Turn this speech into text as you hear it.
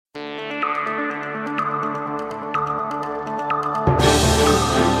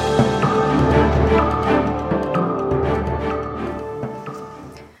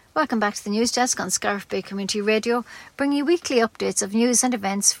Welcome back to the News Desk on Scariff Bay Community Radio, bringing you weekly updates of news and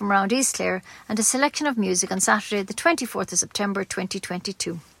events from around East Clare and a selection of music on Saturday the 24th of September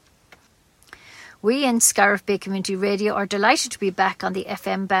 2022. We in Scariff Bay Community Radio are delighted to be back on the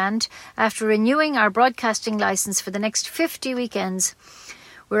FM band after renewing our broadcasting licence for the next 50 weekends.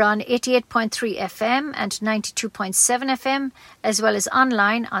 We're on 88.3 FM and 92.7 FM, as well as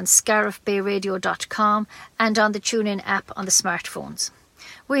online on scariffbayradio.com and on the TuneIn app on the smartphones.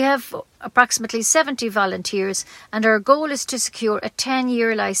 We have approximately 70 volunteers, and our goal is to secure a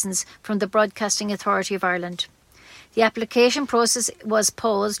 10-year licence from the Broadcasting Authority of Ireland. The application process was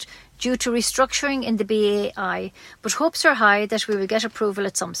paused due to restructuring in the BAI, but hopes are high that we will get approval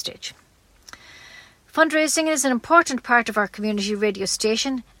at some stage. Fundraising is an important part of our community radio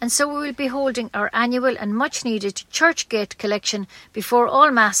station, and so we will be holding our annual and much-needed Church Gate collection before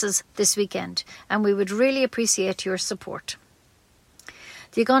all Masses this weekend, and we would really appreciate your support.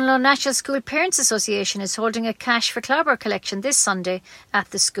 The Gunlow National School Parents Association is holding a Cash for Clobber collection this Sunday at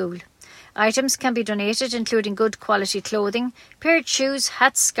the school. Items can be donated, including good quality clothing, paired shoes,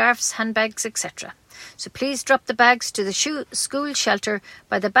 hats, scarves, handbags, etc. So please drop the bags to the school shelter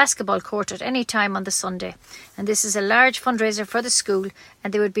by the basketball court at any time on the Sunday. And this is a large fundraiser for the school,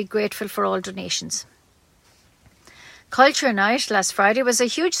 and they would be grateful for all donations. Culture Night last Friday was a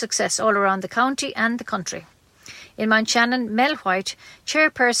huge success all around the county and the country. In Mount Shannon, Mel White,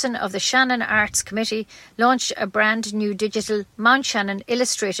 chairperson of the Shannon Arts Committee, launched a brand new digital Mount Shannon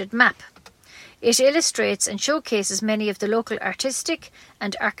illustrated map. It illustrates and showcases many of the local artistic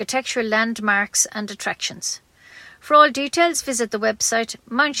and architectural landmarks and attractions. For all details, visit the website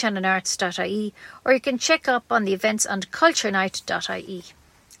mountshannonarts.ie, or you can check up on the events on culturenight.ie.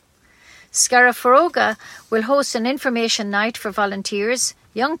 Scariff Foróige will host an information night for volunteers,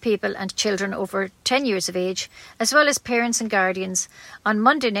 young people and children over 10 years of age, as well as parents and guardians, on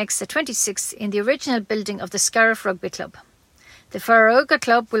Monday next, the 26th, in the original building of the Scariff Rugby Club. The Foróige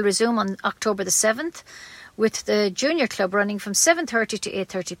Club will resume on October the 7th, with the Junior Club running from 7:30 to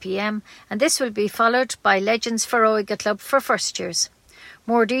 8:30 p.m, and this will be followed by Legends Foróige Club for first years.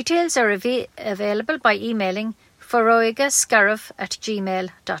 More details are available by emailing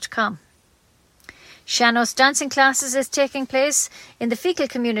foróigescariff@gmail.com. Shanos dancing classes is taking place in the Fecal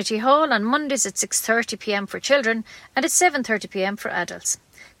Community Hall on Mondays at 6:30 p.m. for children and at 7:30 p.m. for adults.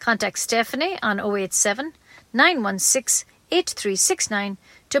 Contact Stephanie on 087 916 8369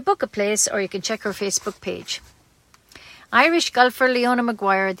 to book a place, or you can check her Facebook page. Irish golfer Leona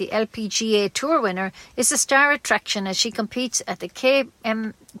Maguire, the LPGA Tour winner, is a star attraction as she competes at the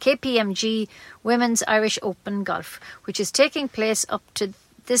KPMG Women's Irish Open Golf, which is taking place up to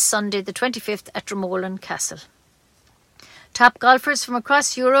this Sunday the 25th at Dromoland Castle. Top golfers from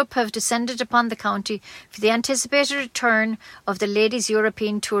across Europe have descended upon the county for the anticipated return of the Ladies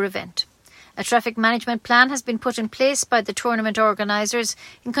European Tour event. A traffic management plan has been put in place by the tournament organisers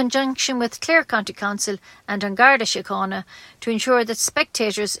in conjunction with Clare County Council and An Garda Síochána to ensure that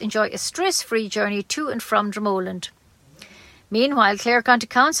spectators enjoy a stress-free journey to and from Dromoland. Meanwhile, Clare County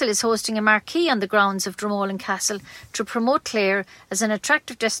Council is hosting a marquee on the grounds of Dromoland Castle to promote Clare as an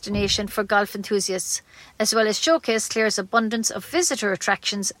attractive destination for golf enthusiasts, as well as showcase Clare's abundance of visitor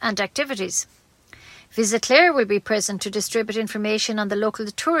attractions and activities. Visit Clare will be present to distribute information on the local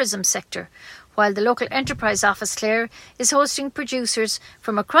tourism sector, while the local enterprise office Clare is hosting producers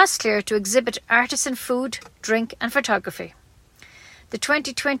from across Clare to exhibit artisan food, drink and photography. The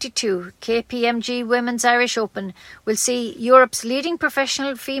 2022 KPMG Women's Irish Open will see Europe's leading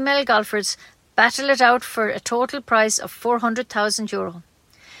professional female golfers battle it out for a total prize of €400,000.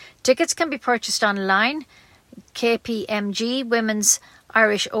 Tickets can be purchased online,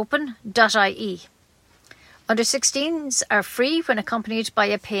 kpmgwomen'sIrishOpen.ie. Under 16s are free when accompanied by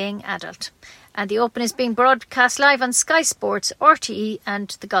a paying adult, and the Open is being broadcast live on Sky Sports, RTE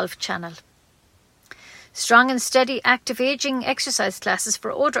and the Golf Channel. Strong and steady active ageing exercise classes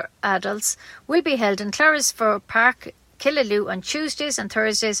for older adults will be held in Clarisford Park, Killaloe on Tuesdays and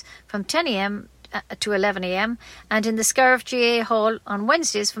Thursdays from 10 a.m. to 11 a.m. and in the Scariff GA Hall on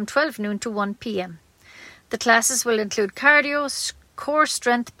Wednesdays from 12 noon to 1 p.m. The classes will include cardio, core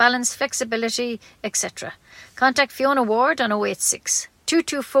strength, balance, flexibility, etc. Contact Fiona Ward on 086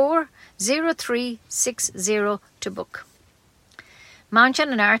 224 0360 to book. Mount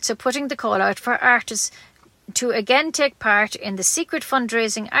Shannon Arts are putting the call out for artists to again take part in the secret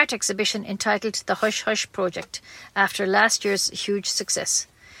fundraising art exhibition entitled The Hush Hush Project after last year's huge success.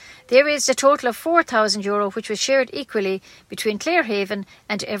 They raised a total of €4,000, which was shared equally between Clarehaven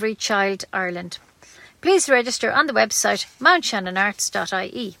and Every Child Ireland. Please register on the website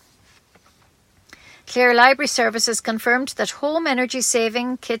mountshannonarts.ie. Clare Library Services confirmed that home energy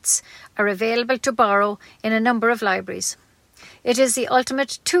saving kits are available to borrow in a number of libraries. It is the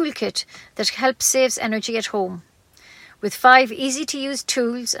ultimate toolkit that helps save energy at home. With 5 easy-to-use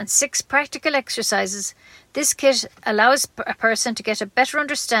tools and 6 practical exercises, this kit allows a person to get a better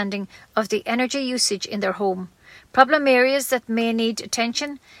understanding of the energy usage in their home, problem areas that may need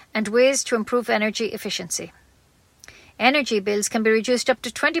attention, and ways to improve energy efficiency. Energy bills can be reduced up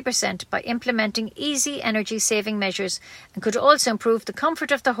to 20% by implementing easy energy-saving measures and could also improve the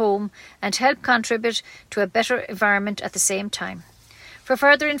comfort of the home and help contribute to a better environment at the same time. For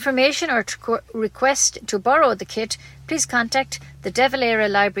further information or to request to borrow the kit, please contact the De Valera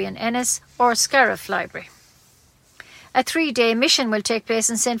Library in Ennis or Scariff Library. A 3-day mission will take place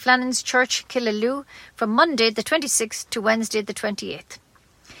in St. Flannan's Church, Killaloe, from Monday the 26th to Wednesday the 28th.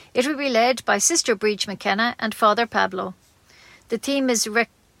 It will be led by Sister Breach McKenna and Father Pablo. The theme is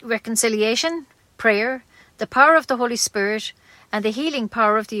reconciliation, prayer, the power of the Holy Spirit, and the healing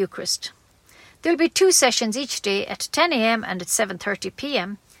power of the Eucharist. There will be 2 sessions each day at 10 a.m. and at 7:30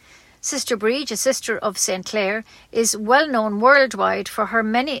 p.m. Sister Breach, a sister of St. Clare, is well known worldwide for her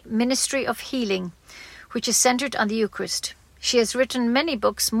ministry of healing, which is centred on the Eucharist. She has written many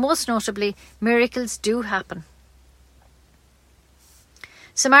books, most notably Miracles Do Happen.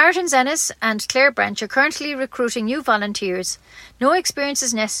 Samaritans Ennis and Clare Branch are currently recruiting new volunteers. No experience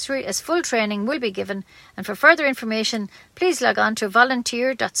is necessary as full training will be given, and for further information please log on to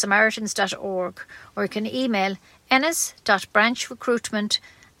volunteer.samaritans.org or you can email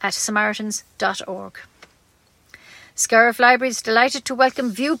ennis.branchrecruitment@samaritans.org. Scariff Library is delighted to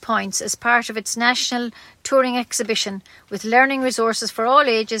welcome Viewpoints as part of its national touring exhibition with learning resources for all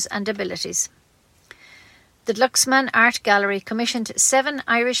ages and abilities. The Luxman Art Gallery commissioned 7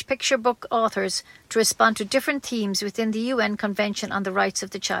 Irish picture book authors to respond to different themes within the UN Convention on the Rights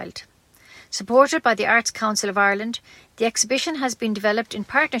of the Child. Supported by the Arts Council of Ireland, the exhibition has been developed in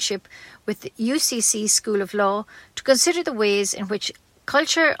partnership with the UCC School of Law to consider the ways in which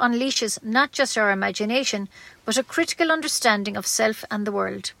culture unleashes not just our imagination, but a critical understanding of self and the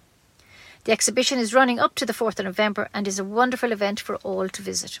world. The exhibition is running up to the 4th of November and is a wonderful event for all to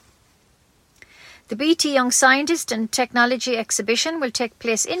visit. The BT Young Scientist and Technology exhibition will take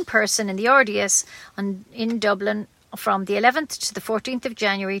place in person in the RDS in Dublin from the 11th to the 14th of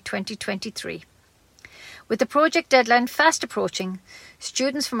January 2023. With the project deadline fast approaching,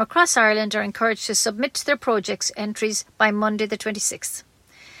 students from across Ireland are encouraged to submit their projects entries by Monday the 26th.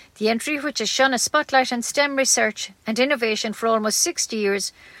 The entry, which has shone a spotlight on STEM research and innovation for almost 60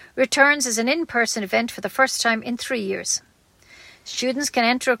 years, returns as an in-person event for the first time in 3 years. Students can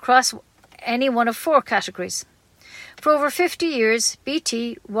enter across any one of 4 categories. For over 50 years,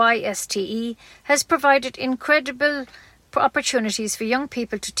 BTYSTE has provided incredible opportunities for young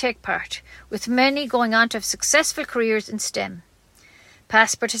people to take part, with many going on to have successful careers in STEM.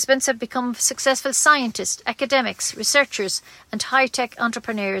 Past participants have become successful scientists, academics, researchers and high-tech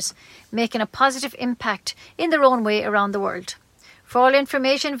entrepreneurs, making a positive impact in their own way around the world. For all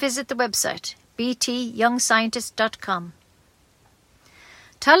information, visit the website btyoungscientist.com.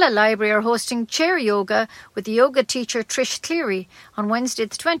 Tulla Library are hosting chair yoga with the yoga teacher Trish Cleary on Wednesday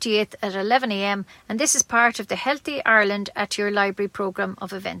the 28th at 11 a.m. and this is part of the Healthy Ireland at Your Library programme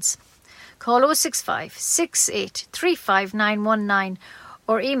of events. Call 065 68 35919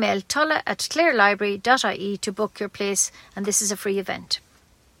 or email tulla@clarelibrary.ie to book your place, and this is a free event.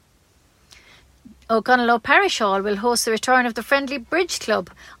 O'Connell Parish Hall will host the return of the Friendly Bridge Club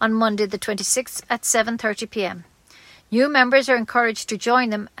on Monday the 26th at 7:30 p.m. New members are encouraged to join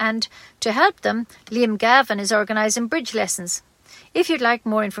them, and to help them, Liam Gavin is organising bridge lessons. If you'd like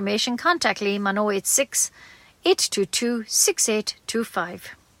more information, contact Liam on 086 822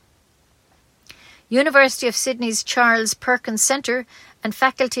 6825. University of Sydney's Charles Perkins Centre and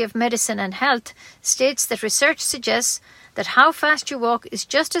Faculty of Medicine and Health states that research suggests that how fast you walk is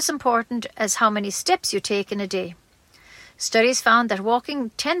just as important as how many steps you take in a day. Studies found that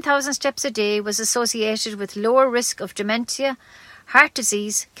walking 10,000 steps a day was associated with lower risk of dementia, heart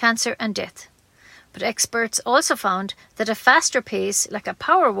disease, cancer and death. But experts also found that a faster pace, like a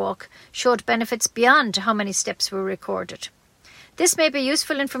power walk, showed benefits beyond how many steps were recorded. This may be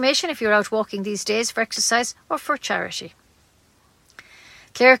useful information if you're out walking these days for exercise or for charity.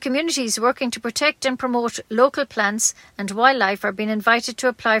 Clare communities working to protect and promote local plants and wildlife are being invited to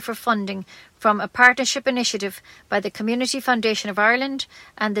apply for funding from a partnership initiative by the Community Foundation of Ireland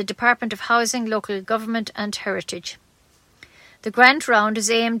and the Department of Housing, Local Government and Heritage. The grant round is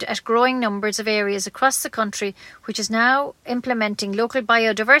aimed at growing numbers of areas across the country which is now implementing local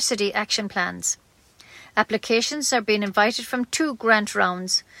biodiversity action plans. Applications are being invited from 2 grant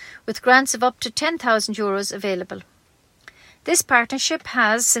rounds, with grants of up to €10,000 available. This partnership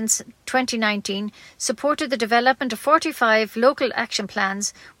has, since 2019, supported the development of 45 local action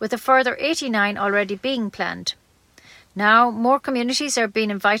plans, with a further 89 already being planned. Now, more communities are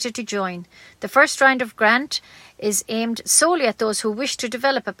being invited to join. The first round of grant is aimed solely at those who wish to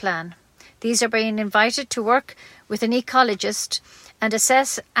develop a plan. These are being invited to work with an ecologist and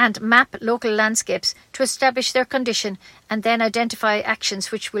assess and map local landscapes to establish their condition and then identify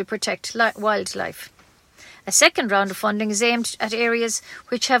actions which will protect wildlife. A second round of funding is aimed at areas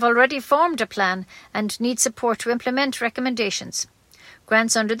which have already formed a plan and need support to implement recommendations.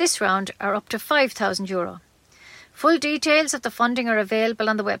 Grants under this round are up to €5,000. Full details of the funding are available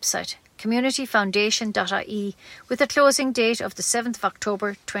on the website communityfoundation.ie, with a closing date of the 7th of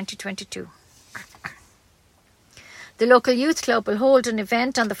October 2022. The local youth club will hold an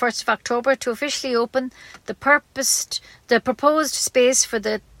event on the 1st of October to officially open the proposed space for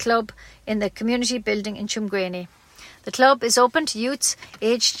the club in the community building in Chumgraney. The club is open to youths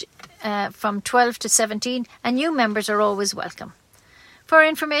aged from 12 to 17, and new members are always welcome. For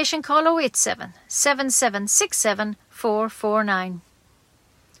information, call 087 7767 449.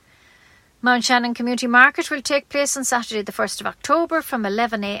 Mount Shannon Community Market will take place on Saturday the 1st of October from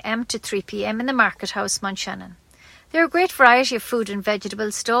 11 a.m. to 3 p.m. in the Market House, Mount Shannon. There are a great variety of food and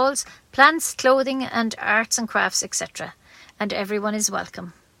vegetable stalls, plants, clothing and arts and crafts, etc. And everyone is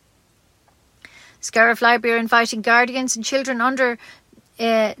welcome. Scariff Library are inviting guardians and children under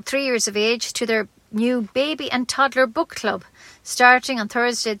 3 years of age to their new Baby and Toddler Book Club, starting on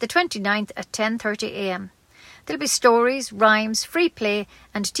Thursday the 29th at 10:30 a.m. There'll be stories, rhymes, free play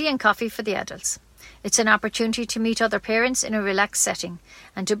and tea and coffee for the adults. It's an opportunity to meet other parents in a relaxed setting,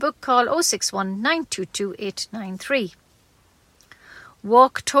 and to book call 061 922 893.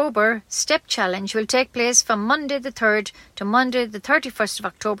 Walktober Step Challenge will take place from Monday the 3rd to Monday the 31st of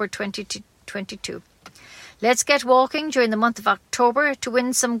October 2022. Let's get walking during the month of October to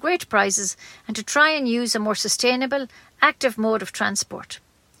win some great prizes and to try and use a more sustainable, active mode of transport.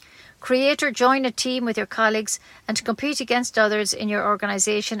 Create or join a team with your colleagues and compete against others in your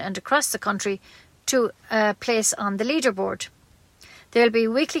organisation and across the country to a place on the leaderboard. There will be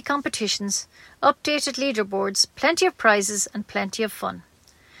weekly competitions, updated leaderboards, plenty of prizes and plenty of fun.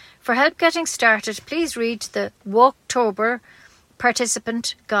 For help getting started, please read the Walktober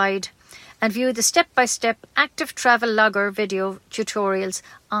Participant Guide and view the step-by-step active travel logger video tutorials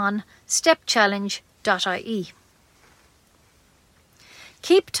on stepchallenge.ie.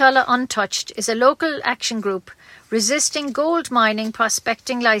 Keep Tulla Untouched is a local action group resisting gold mining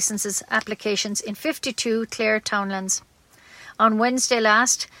prospecting licences applications in 52 Clare townlands. On Wednesday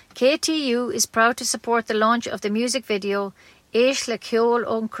last, KTU is proud to support the launch of the music video Éis le Ceol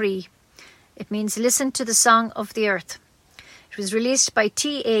Ón Cree. It means Listen to the Song of the Earth. It was released by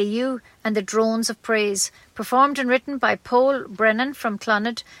TAU and the Drones of Praise, performed and written by Paul Brennan from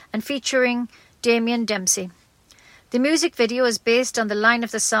Clonard and featuring Damien Dempsey. The music video is based on the line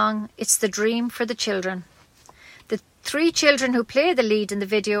of the song, It's the Dream for the Children. The 3 children who play the lead in the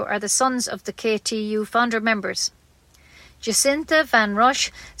video are the sons of the KTU founder members. Jacinta Van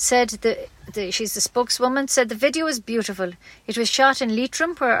Rush said, she's the spokeswoman, said the video is beautiful. It was shot in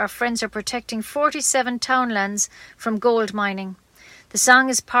Leitrim, where our friends are protecting 47 townlands from gold mining. The song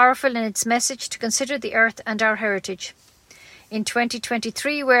is powerful in its message to consider the earth and our heritage. In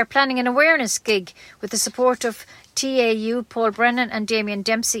 2023, we're planning an awareness gig with the support of TAU, Paul Brennan and Damien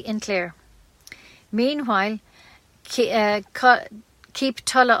Dempsey in Clare. Meanwhile, Keep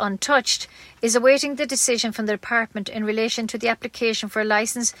Tulla Untouched is awaiting the decision from the department in relation to the application for a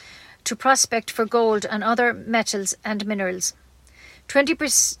licence to prospect for gold and other metals and minerals.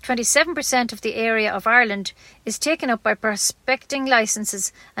 27% of the area of Ireland is taken up by prospecting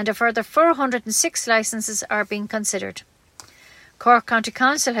licences, and a further 406 licences are being considered. Cork County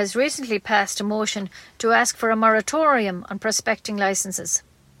Council has recently passed a motion to ask for a moratorium on prospecting licences.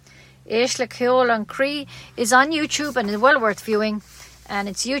 Éis le Ceol Ón Cree is on YouTube and is well worth viewing, and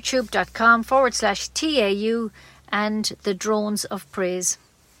it's youtube.com/TAU and the Drones of Praise.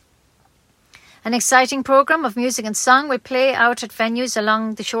 An exciting programme of music and song will play out at venues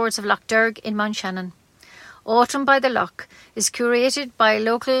along the shores of Lough Derg in Mount Shannon. Autumn by the Lough is curated by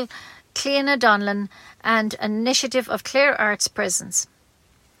local Cleana Donlan and an initiative of Clare Arts Presence.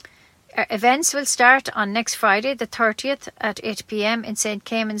 Events will start on next Friday, the 30th at 8 p.m. in St.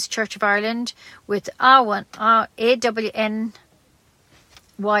 Caimin's Church of Ireland with AWNYA.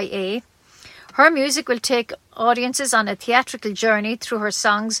 Her music will take audiences on a theatrical journey through her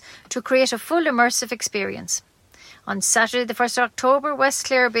songs to create a full immersive experience. On Saturday the 1st of October, West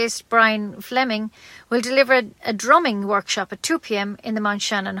Clare-based Brian Fleming will deliver a drumming workshop at 2 p.m. in the Mount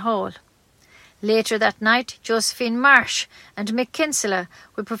Shannon Hall. Later that night, Josephine Marsh and Mick Kinsella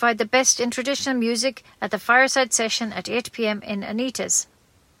will provide the best in traditional music at the fireside session at 8 p.m. in Anita's.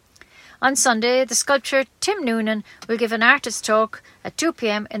 On Sunday, the sculptor Tim Noonan will give an artist talk at 2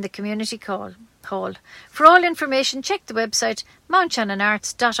 p.m. in the community hall. For all information, check the website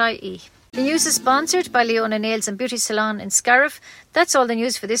mountshannonarts.ie. The news is sponsored by Leona Nails and Beauty Salon in Scariff. That's all the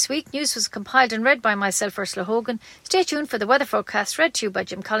news for this week. News was compiled and read by myself, Ursula Hogan. Stay tuned for the weather forecast read to you by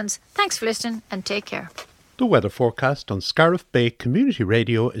Jim Collins. Thanks for listening and take care. The weather forecast on Scariff Bay Community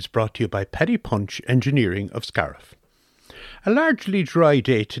Radio is brought to you by Paddy Punch Engineering of Scariff. A largely dry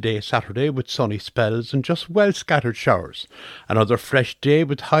day today, Saturday, with sunny spells and just well scattered showers. Another fresh day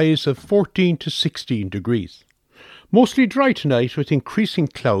with highs of 14 to 16 degrees. Mostly dry tonight with increasing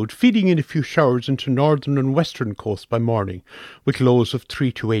cloud, feeding in a few showers into northern and western coast by morning, with lows of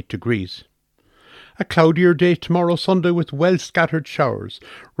 3 to 8 degrees. A cloudier day tomorrow Sunday with well scattered showers,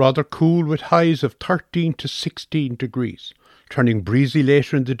 rather cool with highs of 13 to 16 degrees. Turning breezy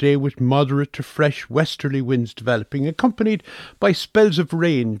later in the day with moderate to fresh westerly winds developing, accompanied by spells of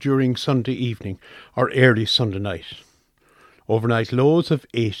rain during Sunday evening or early Sunday night. Overnight lows of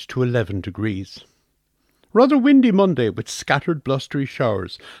 8 to 11 degrees. Rather windy Monday with scattered blustery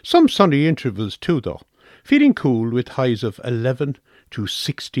showers, some sunny intervals too though, feeling cool with highs of 11 to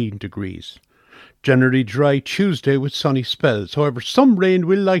 16 degrees. Generally dry Tuesday with sunny spells, however some rain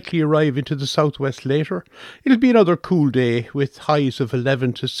will likely arrive into the southwest later. It'll be another cool day with highs of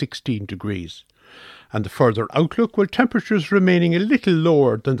 11 to 16 degrees. And the further outlook, will temperatures remaining a little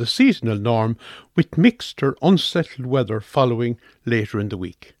lower than the seasonal norm with mixed or unsettled weather following later in the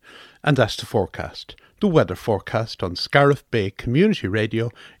week. And that's the forecast. The weather forecast on Scariff Bay Community Radio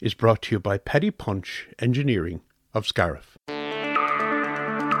is brought to you by Paddy Punch Engineering of Scariff.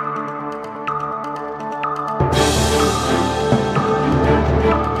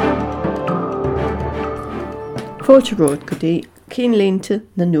 Fóteróid go dtí cín líonta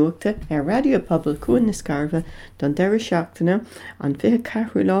na nuachta Radio Pobal Cuain na Scarva don deireadh seachtaine an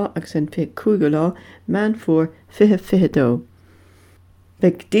 24 lá agus an 25 lá meán fuair 25.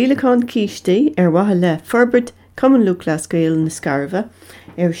 Beidh díleacán cíistí watha le forbert Cumann Lú Glasgael na Scarva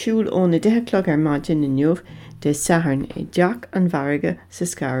siúl ón na 10 clog maidin na nniuh de Saharn Jack an Bharraige sa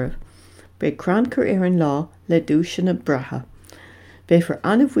Scarf. Beidh crancur an lá le dúise na bratha. Beidh for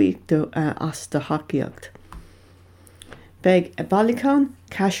anmhuiach do as do haciacht. Beidh Ballycán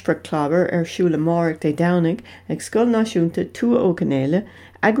Caspar Clabber siúl amárach de Downig ag Scoil Náisiúnta Tua Ó Gnéile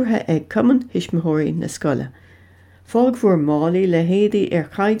agratha ag Cumann Hismeóirí na Scoile. Fág fuair málaí le héadaí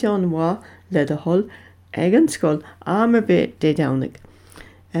chaideán mhá le do hol ag an scoil amar be de Downig.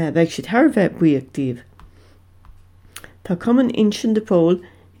 Beidh siad thar bheith buíoch díobh. Tá Cumann insin de pól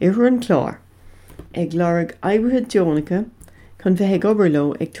ihir an chlár. Ag lárag Aibrithe Dionacha chun bheith ag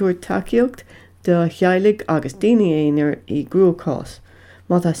obair ag túir tacaíocht do chealaigh agus daoine éonar I grúchás.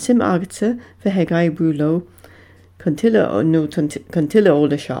 Má tá sim agatsa bheith ag aibrú lo chun tuile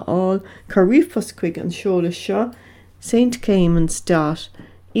óla seo áil, chu riomhpas chuig an seolas seo St. Caiman's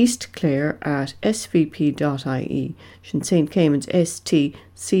East Clare at svp.ie. Sin St. Caiman's STCAIMINS.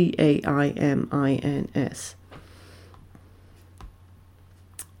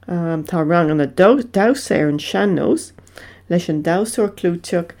 Tá rang an a daus an seannos leis an dausúir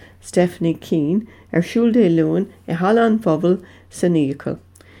clúteach Stephanie Keane siúl dé luan hala an phobal san íocail.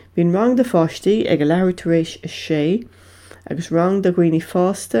 Bhín rang de fáistí ag a leabhar tar éis sé agus rang de ghuioine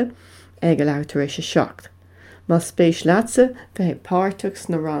fásta ag a leabhar tar éis seacht. Má spéis leatsa bheith páirteach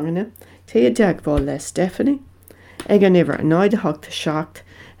na rangana té a deagháil le Stephanie ag an iver a 9 seacht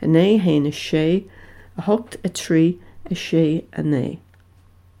a 9 héana sé a 8 a 3 a sé a 9.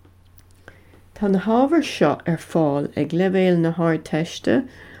 Tá na hábhar seo fáil ag leibhéal na háir teiste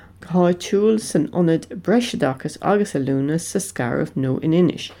háitiúil san ionad breisiadachas agus a lúna sa Scarf nó in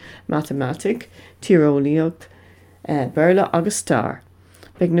inis, matematic, tíreolaíocht, berla agus star.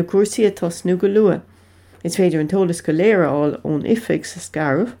 Beidh na cuasaí atá snú go lua. Is féidir an tolas go léireáil ón ifig sa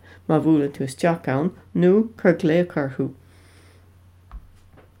Scarf, má bhúla tú isteach ann, nó chur léo carthú.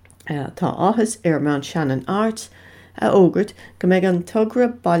 Tá áthas Mount Shannon Arts a ógurt go mbeidh an tugra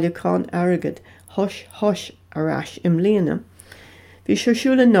bailiúchán airgid hush arás im líana. Bhí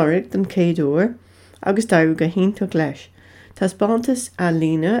siúla norig den céadúir agus dairú go híntaach leis. Tás bantas a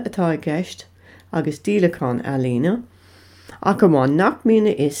lína atá a gceist agus díleacán a lína. Ach go bháin nach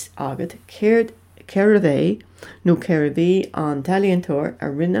mína is agad céir a bheith nó céir a bhí an taliontóir a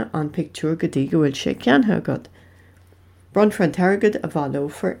rinne an pictiúr go dtí go bhfuil sé ceanthe agad. Bron fran targad a bhá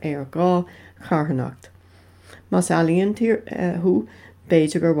loafar gá charthanacht. mas alíonn thu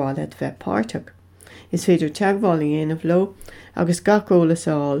beidir gur bháil bheith páirteach. Is féidir teagháil dhéanamh lo agus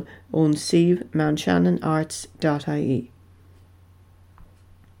gacólasáil ón Siomh MountShannonArts.ie.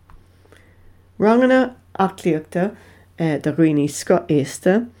 Ranganna acliachta de roioine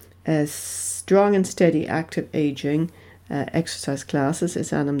éasta Strong and Steady Active Aging exercise classes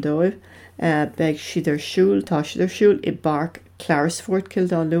is anam dóibh. Beg siidir siúl tá siidir siúl I Barc Clarisfort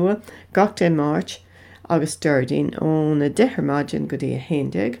Kildalua gach dé March agus Durdín ón na dehermaidin go dtí a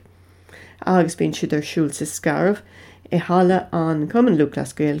 11. Agus bíonn siidir siúl sa Scariff I hala an Cumann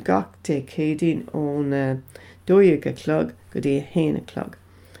Lúclas Gael gach dé cédín ón 2 clog go dtí a 1 clog.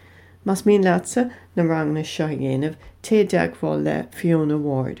 Mas mín leatsa na ranganna seo dhéanamh té deagháil le Fiona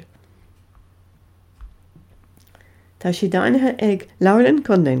Ward. Tá si dainithe ag Leabharlann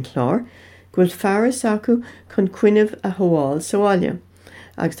chun den chlár ghfuil fearras acu chun cuineamh a thuáil sáile,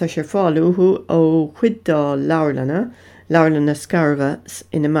 agus tá sé fáilúthú ó chuid dá Leabharlanna na Scarva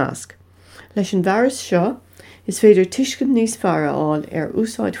ina measc. Leis an bhearras seo is féidir tuiscint níos fearra áil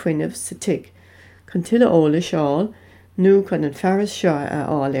úsáid fuineamh sa tic, chun tuile óla seáil nó chun an fearras seo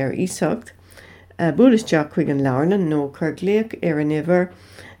áil ísacht, búlasteach chuig an Leabharlann nó chur gléach an nimhir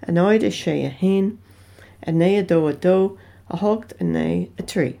an áid is sé a 1, a 9 a 2 a 2, a 8 a 9 a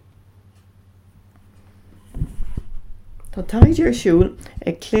 3. Tá taidir siúl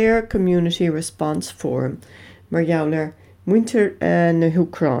ag Clare Community Response Forum mar gheallar muintir na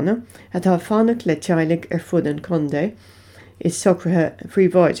Ucráine atá fánach le teaghlaigh fud an Condé is socrathe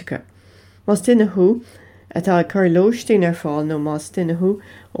phríomháideacha. Mas duine thu atá chur lóistín fáil nó más duine thu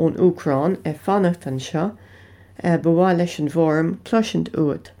ón Ucrán fannacht an seo bhá leis an bhórm cloisiint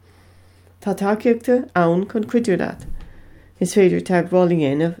uad. Tá takeíochta ann chun cuidiú leat. Is féidir teagháil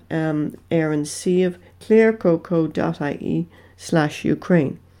dhéanamh an Siomh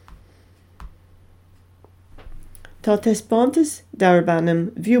clarecoco.ie/Ukraine. Tá teispántas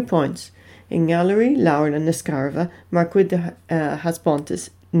d'Arbanum Viewpoints in Gallery Leabharlann na Scarva mar cuid thaispeántas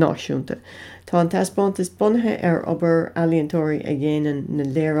náisiúnta. Tá an teispántas bunaithe obair alíontóirí a dhéanaan na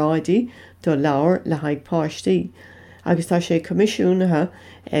léiráidí do leabhar le haghaidh páistí, agus tá sé comisiúnathe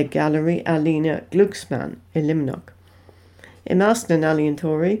ag Gallery Alina Glucksmann I Limnach. I measc na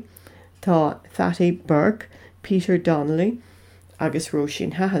alíontóirí tá Fatty Burke, Peter Donnelly agus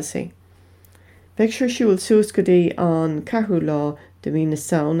Róisín Hahasí. Bheadh siúil suas go dtí an carthú lá de mí na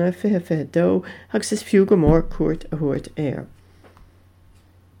saona 22 agus is fiú go mór cuairt a thuairt air.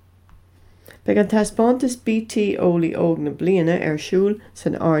 Bheadh an teispántas BT Ólaí óg na bliana siúil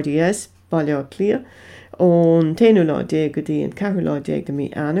san RDS bailile clia ón 10 lá 10 go dtí an carthú lá 10 de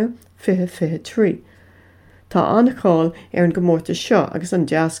mí anar 23. Tá annacháil an gomórtas seo agus an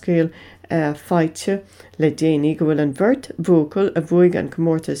deascail feite le déanaí go bhfuil an bhirt bhócail a bhuaig an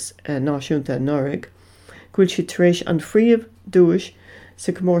comórtas náisiúnta Noreg, gúil si tar éis an phríomh dúis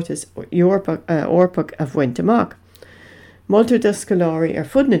sa comórtas orpach a bhaint amach. Moltar de scoláirí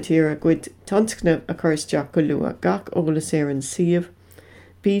fud na tíre gcuid tanscnamh a chuirteach go lua gach ólas an Siomh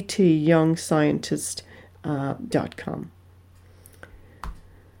btyoungscientist.com.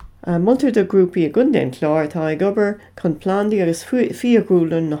 Moltar de grúpaí a gundéin chlár tá ag obair chun plandaí agus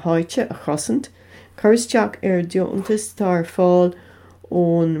fiaghúlann na háite a chosant, chuirteach deontas tar fáil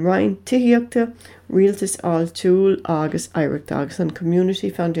ón Ryan Tihiachta, Rialtas Áiltiúil agus Oireachta agus an Community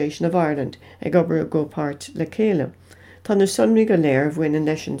Foundation of Ireland ag obair go páirt le céile. Tá na sonraí go léir bhaineann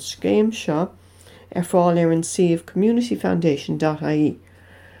leis an scéim seo fáil an Siomh communityfoundation.ie.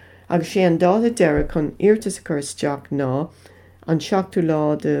 Agus sé an dáta deire chun iartas a chuirteach ná an 7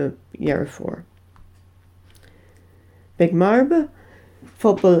 lá de dhearfór. Beidh marba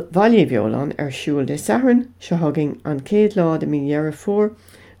phobal bhailíomheolaán siúil de Saharann se thugging an 1 lá de mí dhearfór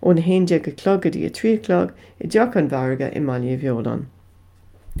ón 11 clog go dtí a 3 clog I dteach an bharga I Mhailíomheolaán.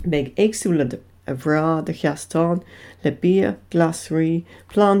 Beidh éagsúla a bhrá de cheastáin le bia, glasrí,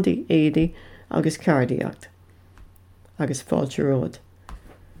 plandaí, éadaí agus cardaíocht agus fáilte ród.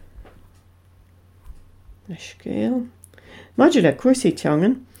 Na scéal. Maidir le cuasaí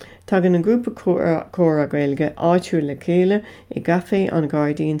teangan, tagann an grúpa córa gaeilge áitiúil le céile I gcaifé an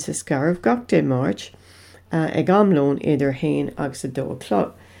Guardian sa Scariff gach dé March ag amlón idir 1 agus 2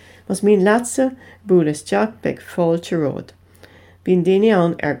 clog. Mas mín leatsa búlasteach beidh fáilte ród. Bhíonn daoine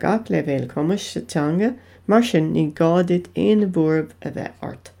ann gach leibhéal cumas sa teanga, mar sin ní gádaid aon bhuairb a bheith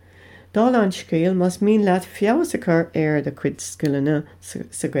ort. Dá an scéal mas mín leat fiabhas a chur de cuid scileanna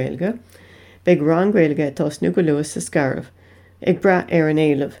sa gaeilge, beidh rang gaeilge tosnú go luas sa Scariff, ag bra an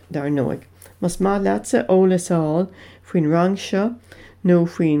éileamh dar nóig. Mas má leatsa ólasáil faoin rang seo nó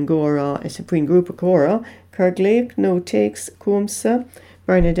faoin górá is a faoin grúpa córa, chur gléach nó takes cuamsa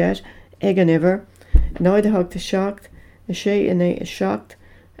Bernadette ag an nimhir An oid a thugta seacht, a sé in é a seacht,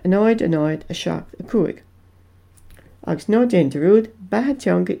 an oid a seacht a cuaig. Agus nó déanta rúd, bathe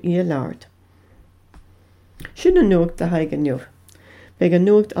teanga í a lard. Sin an nuacht de haig an nuamh. Beag an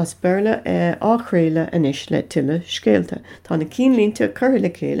nuacht as berla áchréile inis le tuile scéalta. Tá na cínlínte curtha le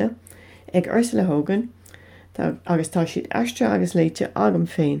chéile ag Ursula Hogan agus tá siad aistre agus léite agam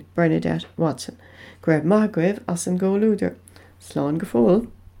féin Bernadette Watson. Go raibh maith go raibh as an ggóilúidir. Slán go fóill.